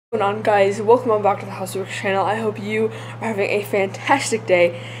going on, guys? Welcome on back to the House of Works channel. I hope you are having a fantastic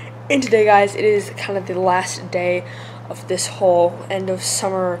day. And today, guys, it is kind of the last day of this whole end of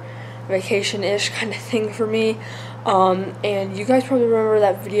summer vacation-ish kind of thing for me. And you guys probably remember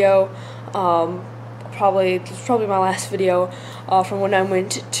that video. It's probably my last video from when I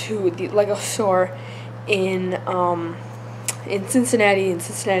went to the Lego store in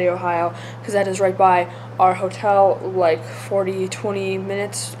Cincinnati, Ohio, because that is right by our hotel, like 20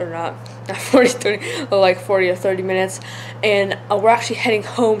 minutes, or not 40, like 40 or 30 minutes, and we're actually heading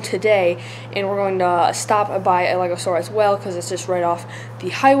home today, and we're going to stop by a Lego store as well, because it's just right off the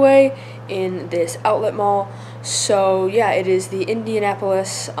highway in this outlet mall. So yeah, it is the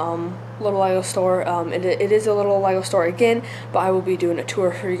Indinapolis little Lego store. It is a little Lego store again, but I will be doing a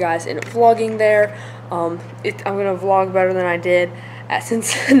tour for you guys and vlogging there. I'm gonna vlog better than I did at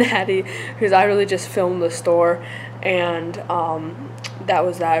Cincinnati, because I really just filmed the store, and that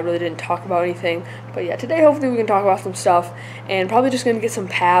was that. I really didn't talk about anything, but yeah, today hopefully we can talk about some stuff, and probably just gonna get some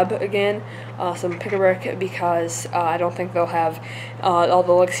PAB again, some pick-a-brick, because I don't think they'll have all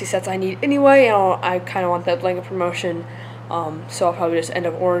the legacy sets I need anyway, and I kind of want that blanket promotion. So I'll probably just end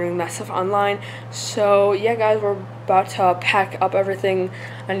up ordering that stuff online. So yeah, guys, we're about to pack up everything.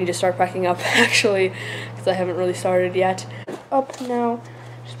 I need to start packing up actually, because I haven't really started yet. Up now,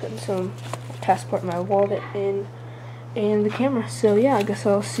 just putting some passport in my wallet and the camera. So yeah, I guess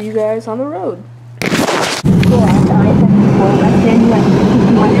I'll see you guys on the road.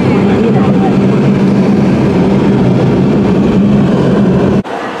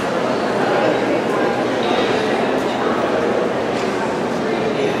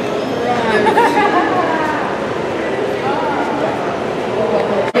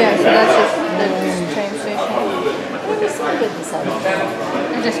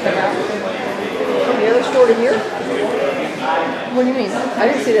 I just got out. From the other store to here? What do you mean? I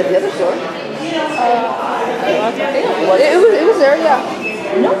didn't see that at the other store. It was there, yeah.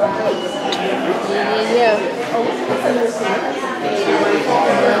 No. Yeah.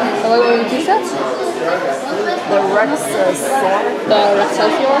 The Lego tea sets? The Rex store? The Rex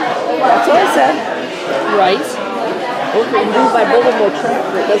Excelsior? That's what I said. Right. Okay, moved by Bobo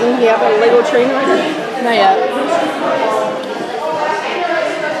Tractor. Doesn't he have a Lego train right here? Not yet.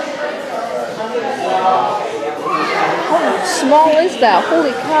 How small is that?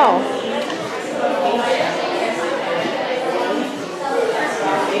 Holy cow.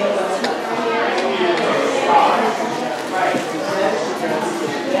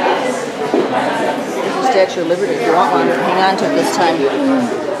 Statue of Liberty. If you want one, hang on to it this time.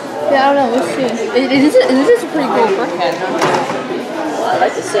 Yeah, I don't know. Let's see. It is a pretty cool brickhead. Well, I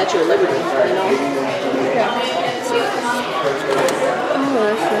like the Statue of Liberty, you know? Yeah. Oh,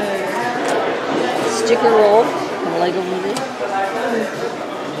 that's a sticker roll from Lego movie.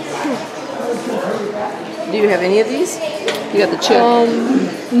 Do you have any of these? You got the chip.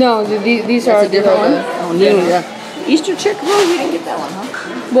 No, these are a different one. Oh, new. Yeah. Easter chick roll? You didn't get that one, huh?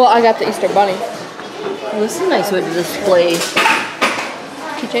 Well, I got the Easter bunny. Well, this is a nice way to display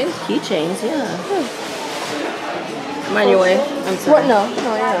keychains. Keychains, yeah. Come on your way. I'm sorry. What? No,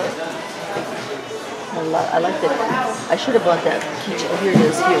 yeah. I like that. I should have bought that keychain. Oh, here it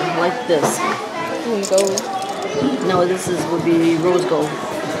is. Here, I like this. Gold. No, this would be rose gold.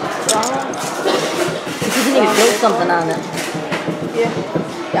 Because then you can build something on it. Yeah,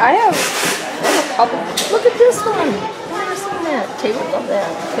 I have a couple. Look at this one. I've never seen that. Table love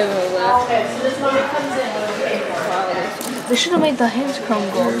that. They should have made the hands chrome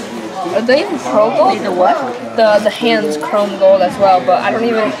gold. Are they even pro gold? Made the what? The hands chrome gold as well, but I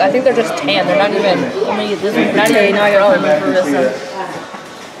think they're just tan. They're not even. Let me get this one. Not even. Now you're all remember this one.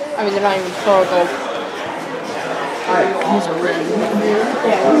 I mean, they're not even pro gold. These are red.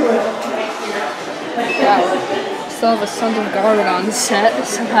 Wow. Still have a Sons of Gargadon set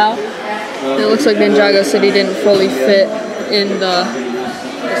somehow. It looks like Ninjago said he didn't fully fit in the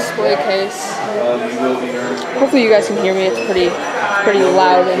display case. Hopefully you guys can hear me. It's pretty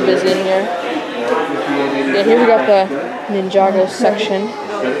loud and busy in here. Yeah, here we got the Ninjago section.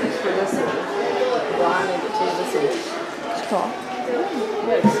 It's cool.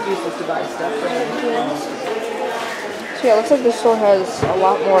 Excuses to buy stuff. So yeah, it looks like this store has a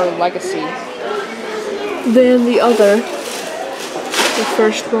lot more legacy than the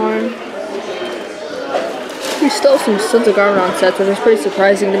firstborn. We still have some Sons of Gargadon sets, which is pretty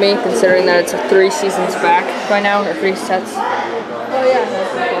surprising to me, considering that it's 3 seasons back by now, or 3 sets. Oh yeah,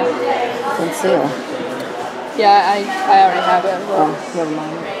 that's on sale. Yeah, I already have it. Oh, never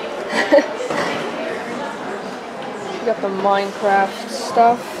mind. We got the Minecraft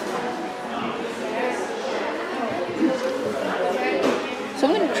stuff.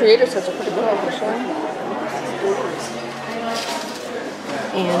 Something creator sets are pretty cool, actually.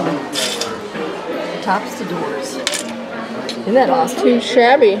 And tops to doors. Isn't that awesome? Too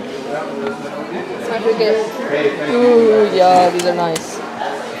shabby. So I forget. Ooh, yeah, these are nice.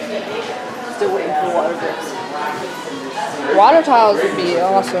 Still waiting for water drips. Water tiles would be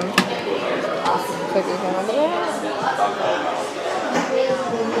awesome. Awesome. Click this one over there.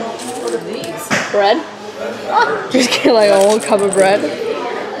 What are these? Bread. Just get like a whole cup of bread.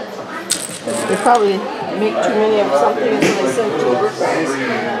 They probably make too many of something until they send 2 birthdays.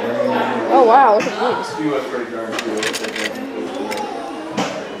 Oh wow, look at these.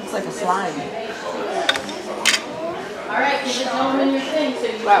 It's like a slime. Alright, you just know them in your thing so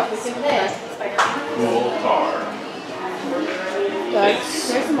you Wow. can play. That's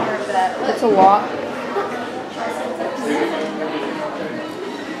There's more of that. a lot.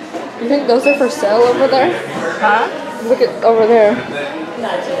 You think those are for sale over there? Huh? Look at over there.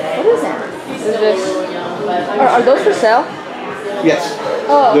 Not today. What is that? Is this? Are those for sale? Yes.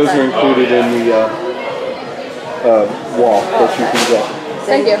 Oh, Those okay. are included in the wall that you can get.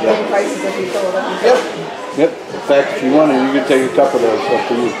 Thank you. Same prices as we sold them. Yep. Yep. In fact, if you want it, you can take a couple of those up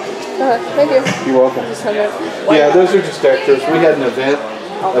to you. Thank you. You're welcome. Just have it. Yeah, those are just extras. We had an event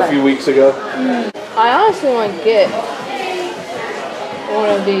a few weeks ago. I honestly want to get one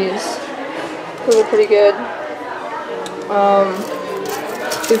of these. Those are pretty good.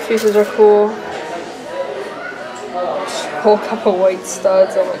 These pieces are cool. Whole cup of white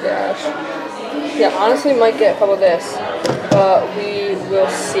studs. Oh my gosh. Yeah, honestly, might get a couple of this, but we will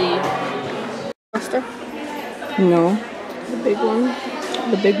see. Master? No. The big one.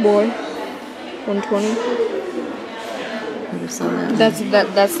 The big boy. 120. That's the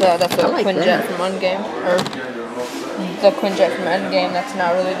like Quinjet that. from Endgame, or the Quinjet from Endgame. That's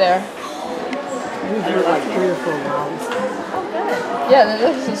not really there. We drew like 3 or 4 rounds. Yeah,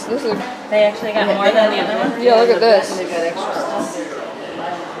 this is. They actually got more than the other one? Yeah, look at this. They got extra stuff.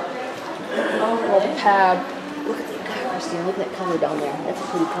 Little pad. Look at that, Christine. Look at that color down there. That's a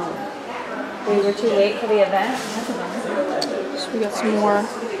pretty color. We were too late for the event. That's a bummer. So we got some more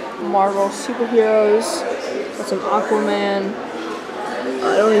Marvel superheroes. Got some Aquaman.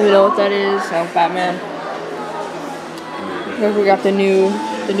 I don't even know what that is. Oh, Batman. Here we got the new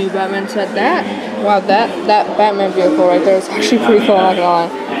Batman set. Wow, that Batman vehicle right there is actually pretty cool. I'm not gonna lie.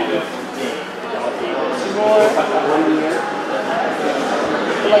 Some more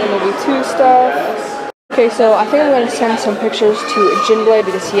Lego Movie 2 stuff. Okay, so I think I'm gonna send some pictures to Jinblade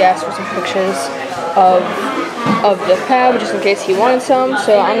because he asked for some pictures of the pad just in case he wanted some.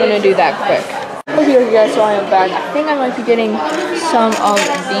 So I'm gonna do that quick. Okay, guys, so I am back. I think I might be getting some of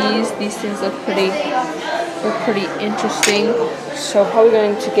these. These things look pretty interesting. So probably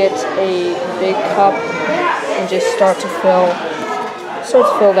going to get a big cup and just start to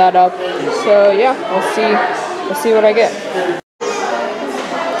fill that up. So yeah, we'll see what I get.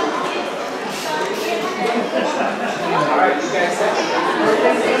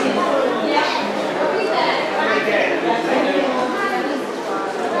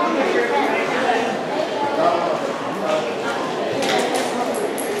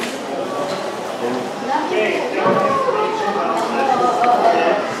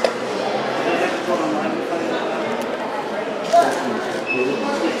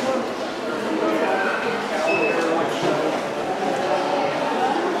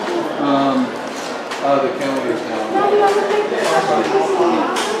 The calendar's down.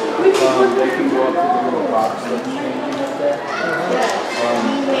 They can go up to the little box that's changing up there.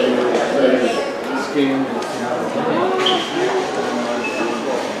 Scan.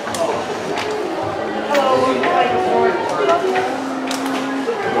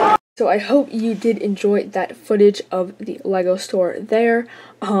 So I hope you did enjoy that footage of the Lego store there.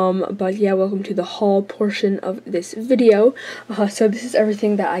 But yeah, welcome to the haul portion of this video. So this is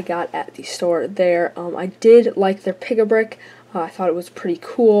everything that I got at the store there. I did like their Pick-a-Brick. I thought it was pretty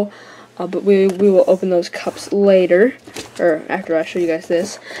cool. But we will open those cups later, or after I show you guys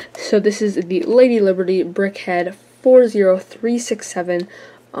this. So this is the Lady Liberty Brickhead 40367.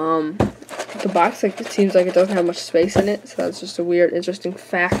 The box, like, it seems like it doesn't have much space in it, so that's just a weird, interesting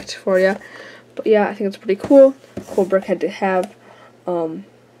fact for you. But yeah, I think it's pretty cool. Cool brickhead to have. So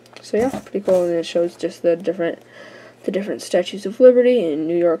yeah, pretty cool, and it shows just the different statues of liberty in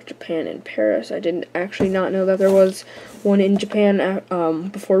New York, Japan, and Paris. I didn't actually not know that there was one in Japan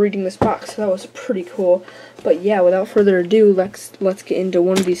before reading this box, so that was pretty cool. But yeah, without further ado, let's get into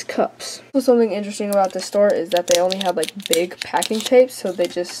one of these cups. So something interesting about this store is that they only have like big packing tape, so they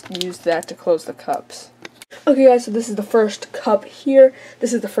just used that to close the cups. Okay guys, so this is the first cup here.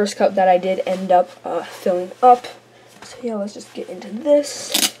 This is the first cup that I did end up filling up. So yeah, let's just get into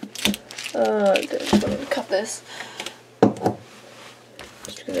this. Let me cut this.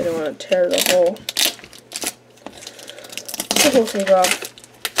 Just because I don't want to tear the whole thing off.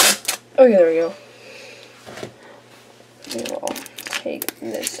 Okay, there we go. We will take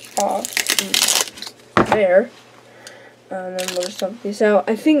this off there. And then we'll just dump these out.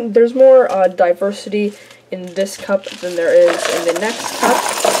 I think there's more diversity in this cup than there is in the next cup.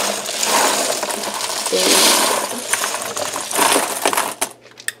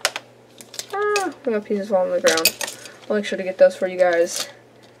 I got pieces falling on the ground. I'll make sure to get those for you guys.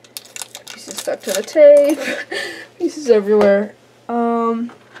 Pieces stuck to the tape. Pieces everywhere.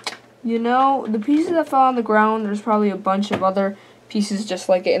 You know, the pieces that fell on the ground, there's probably a bunch of other pieces just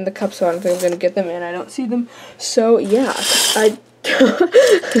like it in the cup, so I don't think I'm going to get them, and I don't see them. So, yeah.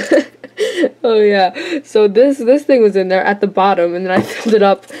 Oh, yeah. So, this thing was in there at the bottom, and then I filled it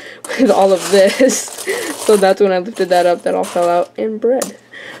up with all of this. So, that's when I lifted that up, that all fell out in bread.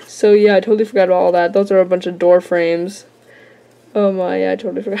 So, yeah, I totally forgot about all that. Those are a bunch of door frames. Oh, my, yeah, I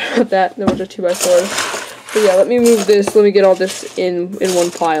totally forgot about that. There was a 2x4. But, yeah, let me move this. Let me get all this in one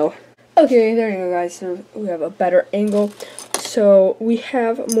pile. Okay, there you go, guys. So we have a better angle. So we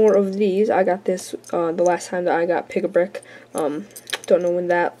have more of these. I got this the last time that I got Pick-a-Brick. Don't know when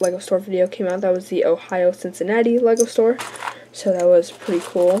that Lego store video came out. That was the Ohio Cincinnati Lego store. So that was pretty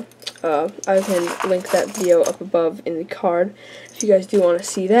cool. I can link that video up above in the card if you guys do want to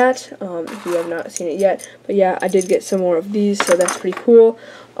see that, if you have not seen it yet. But yeah, I did get some more of these, so that's pretty cool.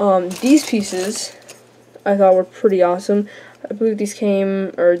 These pieces I thought were pretty awesome. I believe these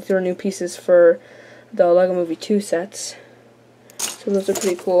came, or these are new pieces for the Lego Movie 2 sets. So those are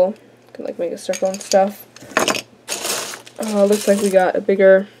pretty cool. You can like make a circle and stuff. Looks like we got a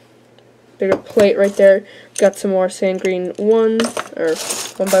bigger plate right there. Got some more sand green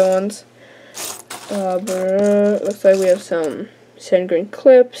 1x1s. Looks like we have some sand green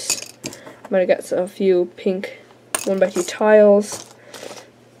clips. Might have got a few pink 1x2 tiles.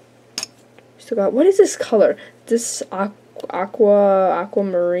 Still got, what is this color? This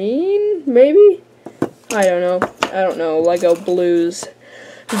aquamarine, maybe? I don't know. I don't know Lego blues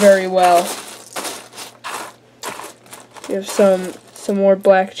very well. We have some more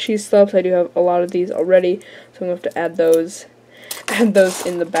black cheese slopes. I do have a lot of these already, so I'm going to have to add those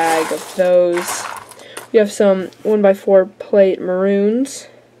in the bag of those. We have some 1x4 plate maroons,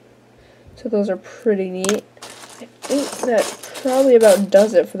 so those are pretty neat. I think that probably about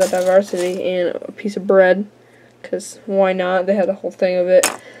does it for the diversity, and a piece of bread, because why not? They had the whole thing of it,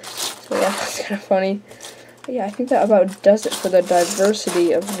 so yeah, that's kind of funny. But yeah, I think that about does it for the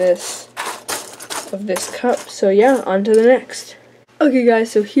diversity of this cup. So yeah, on to the next. Okay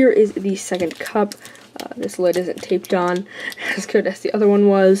guys, so here is the second cup. This lid isn't taped on as good as the other one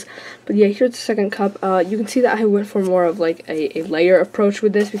was, but yeah, here's the second cup. You can see that I went for more of like a layer approach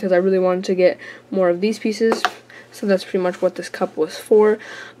with this because I really wanted to get more of these pieces. So that's pretty much what this cup was for,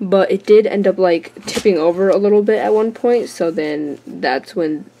 but it did end up like tipping over a little bit at one point, so then that's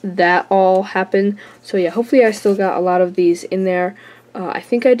when that all happened. So yeah, hopefully I still got a lot of these in there. I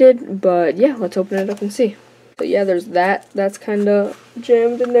think I did, but yeah, let's open it up and see. So yeah, there's that. That's kind of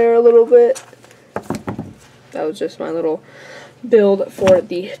jammed in there a little bit. That was just my little build for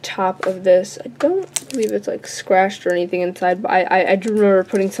the top of this. I don't believe it's like scratched or anything inside, but I do remember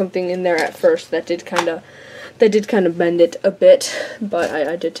putting something in there at first that did kind of bend it a bit, but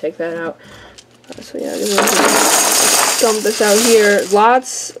I did take that out. So yeah, I'm going to dump this out here.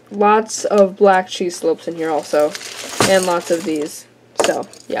 Lots of black cheese slopes in here also, and lots of these. So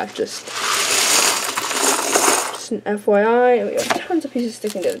yeah, just an FYI. And we have tons of pieces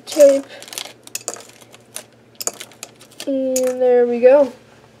sticking to the tape. And there we go.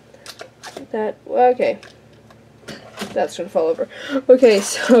 Okay. That's gonna fall over. Okay,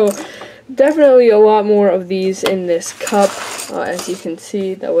 so definitely a lot more of these in this cup. As you can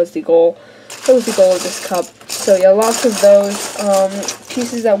see, that was the goal. That was the goal of this cup. So yeah, lots of those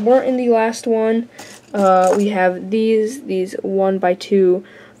pieces that weren't in the last one. We have these 1x2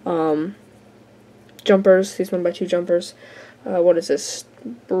 jumpers. These 1x2 jumpers. What is this?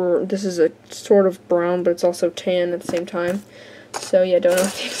 This is a sort of brown, but it's also tan at the same time. So yeah, don't know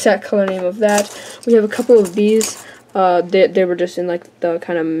the exact color name of that. We have a couple of these. They were just in like the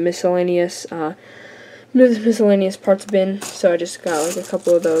kind of miscellaneous parts bin. So I just got like a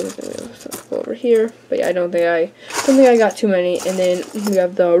couple of those. A couple over here. But yeah, I don't think I got too many. And then we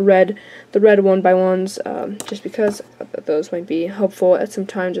have the red 1x1s. Just because I thought that those might be helpful at some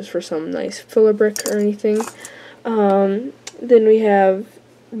time, just for some nice filler brick or anything. Then we have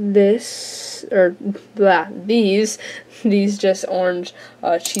this, or blah, these just orange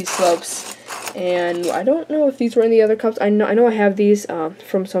cheese slopes. And I don't know if these were in the other cups. I know I have these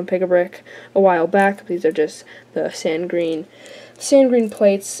from some Pick-a-Brick a while back. These are just the sand green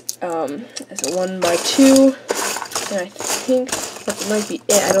plates as a 1x2, and I think that might be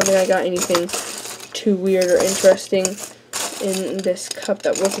it. I don't think I got anything too weird or interesting in this cup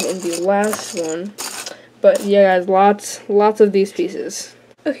that wasn't in the last one. But yeah, guys, lots of these pieces.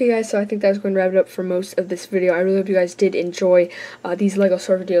 Okay guys, so I think that's going to wrap it up for most of this video. I really hope you guys did enjoy. These Lego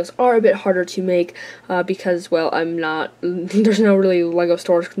store videos are a bit harder to make because, well, there's no really Lego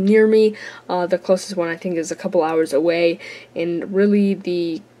stores near me. The closest one I think is a couple hours away, and really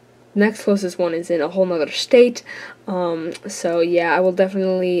the next closest one is in a whole nother state. So yeah, I will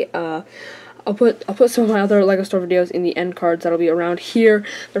definitely I'll put some of my other Lego store videos in the end cards that'll be around here.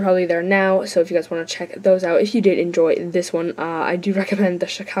 They're probably there now, so if you guys want to check those out, if you did enjoy this one, I do recommend the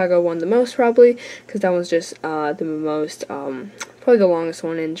Chicago one the most, probably, because that one's just the most, probably the longest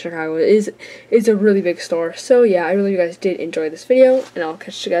one in Chicago. It is a really big store. So yeah, I really hope you guys did enjoy this video, and I'll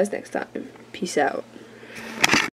catch you guys next time. Peace out.